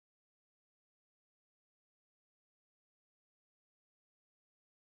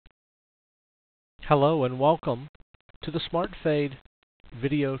Hello and welcome to the SmartFade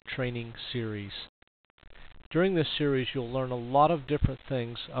video training series. During this series you'll learn a lot of different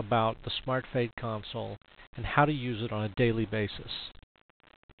things about the SmartFade console and how to use it on a daily basis.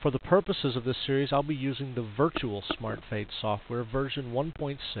 For the purposes of this series I'll be using the virtual SmartFade software version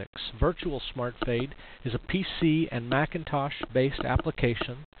 1.6. Virtual SmartFade is a PC and Macintosh based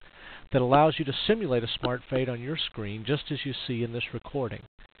application that allows you to simulate a SmartFade on your screen just as you see in this recording.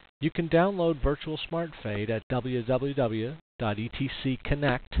 You can download Virtual SmartFade at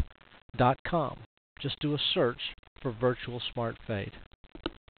www.etcconnect.com. Just do a search for Virtual SmartFade.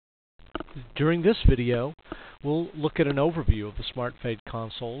 During this video, we'll look at an overview of the SmartFade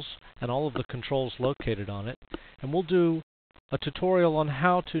consoles and all of the controls located on it, and we'll do a tutorial on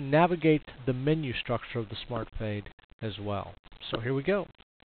how to navigate the menu structure of the SmartFade as well. So here we go.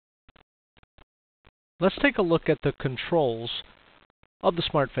 Let's take a look at the controls of the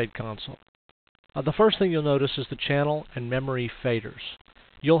SmartFade console. The first thing you'll notice is the channel and memory faders.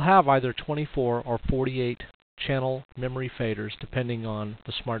 You'll have either 24 or 48 channel memory faders depending on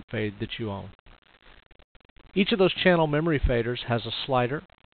the SmartFade that you own. Each of those channel memory faders has a slider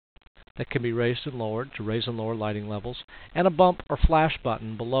that can be raised and lowered to raise and lower lighting levels, and a bump or flash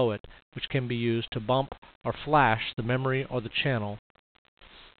button below it which can be used to bump or flash the memory or the channel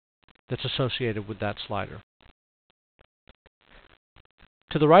that's associated with that slider.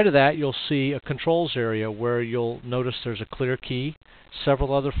 To the right of that, you'll see a controls area where you'll notice there's a clear key,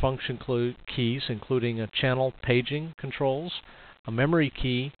 several other function keys, including a channel paging controls, a memory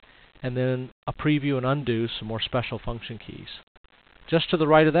key, and then a preview and undo, some more special function keys. Just to the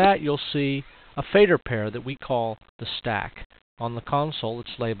right of that, you'll see a fader pair that we call the stack. On the console,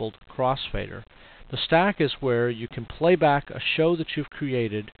 it's labeled crossfader. The stack is where you can play back a show that you've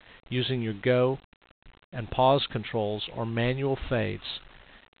created using your go and pause controls or manual fades.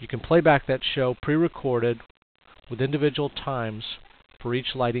 You can play back that show pre-recorded with individual times for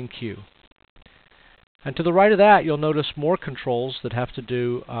each lighting cue. And to the right of that, you'll notice more controls that have to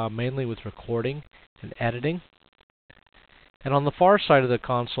do mainly with recording and editing. And on the far side of the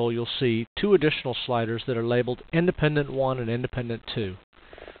console, you'll see two additional sliders that are labeled Independent 1 and Independent 2.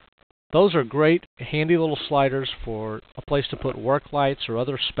 Those are great, handy little sliders for a place to put work lights or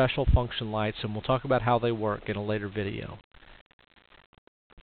other special function lights, and we'll talk about how they work in a later video.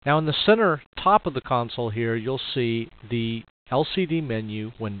 Now in the center top of the console here, you'll see the LCD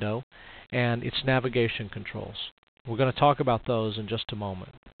menu window and its navigation controls. We're going to talk about those in just a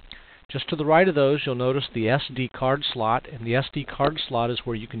moment. Just to the right of those, you'll notice the SD card slot, and the SD card slot is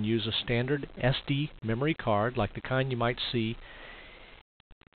where you can use a standard SD memory card, like the kind you might see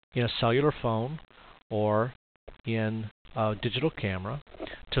in a cellular phone or in a digital camera,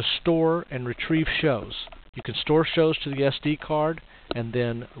 to store and retrieve shows. You can store shows to the SD card and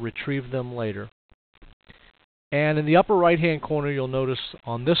then retrieve them later. And in the upper right hand corner, you'll notice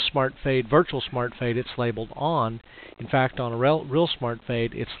on this SmartFade, virtual SmartFade, it's labeled on. In fact, on a real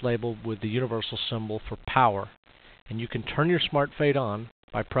SmartFade, it's labeled with the universal symbol for power. And you can turn your SmartFade on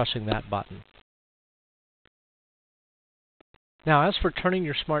by pressing that button. Now, as for turning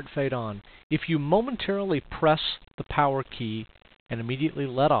your SmartFade on, if you momentarily press the power key and immediately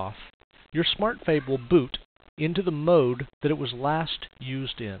let off, your SmartFade will boot into the mode that it was last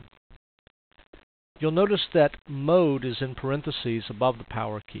used in. You'll notice that mode is in parentheses above the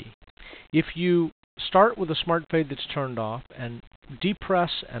power key. If you start with a SmartFade that's turned off and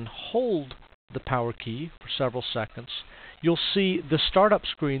depress and hold the power key for several seconds, you'll see the startup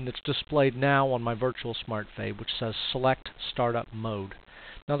screen that's displayed now on my virtual SmartFade, which says Select Startup Mode.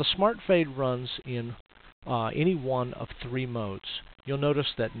 Now the SmartFade runs in any one of three modes. You'll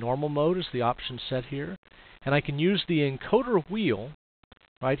notice that normal mode is the option set here, and I can use the encoder wheel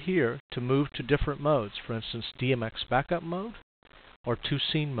right here to move to different modes. For instance, DMX backup mode or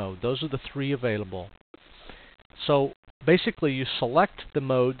 2-scene mode. Those are the three available. So basically you select the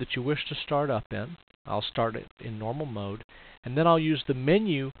mode that you wish to start up in. I'll start it in normal mode, and then I'll use the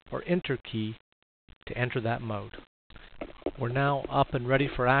menu or enter key to enter that mode. We're now up and ready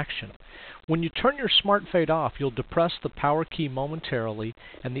for action. When you turn your SmartFade off, you'll depress the power key momentarily,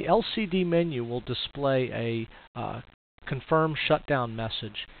 and the LCD menu will display a confirm shutdown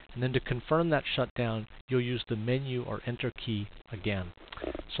message. And then to confirm that shutdown, you'll use the menu or enter key again.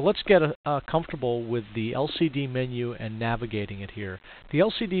 So let's get comfortable with the LCD menu and navigating it here. The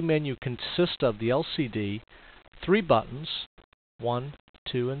LCD menu consists of the LCD, three buttons, 1,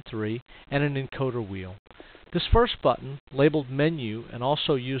 2, and 3, and an encoder wheel. This first button, labeled Menu and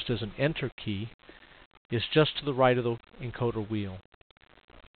also used as an Enter key, is just to the right of the encoder wheel.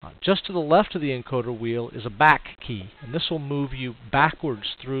 Just to the left of the encoder wheel is a back key. key, and this will move you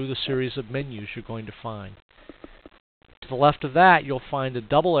backwards through the series of menus you're going to find. To the left of that, you'll find a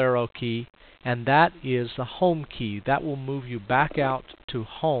double arrow key, and that is the home key. That will move you back out to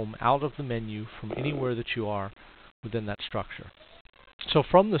home, out of the menu from anywhere that you are within that structure. So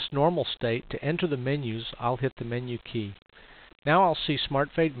from this normal state, to enter the menus, I'll hit the menu key. Now I'll see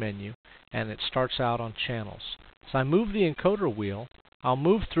SmartFade menu, and it starts out on channels. As I move the encoder wheel, I'll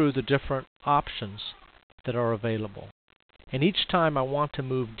move through the different options that are available. And each time I want to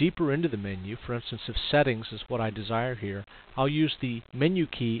move deeper into the menu, for instance, if settings is what I desire here, I'll use the menu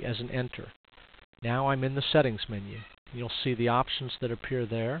key as an enter. Now I'm in the settings menu. You'll see the options that appear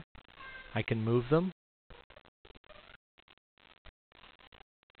there. I can move them,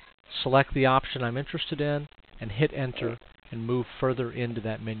 select the option I'm interested in, and hit enter and move further into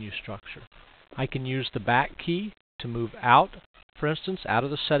that menu structure. I can use the back key to move out, for instance, out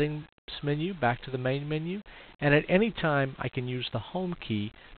of the settings menu back to the main menu, and at any time I can use the home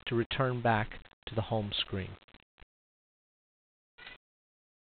key to return back to the home screen.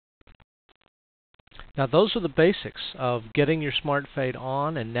 Now those are the basics of getting your SmartFade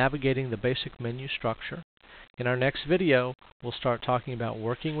on and navigating the basic menu structure. In our next video, we'll start talking about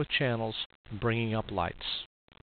working with channels and bringing up lights.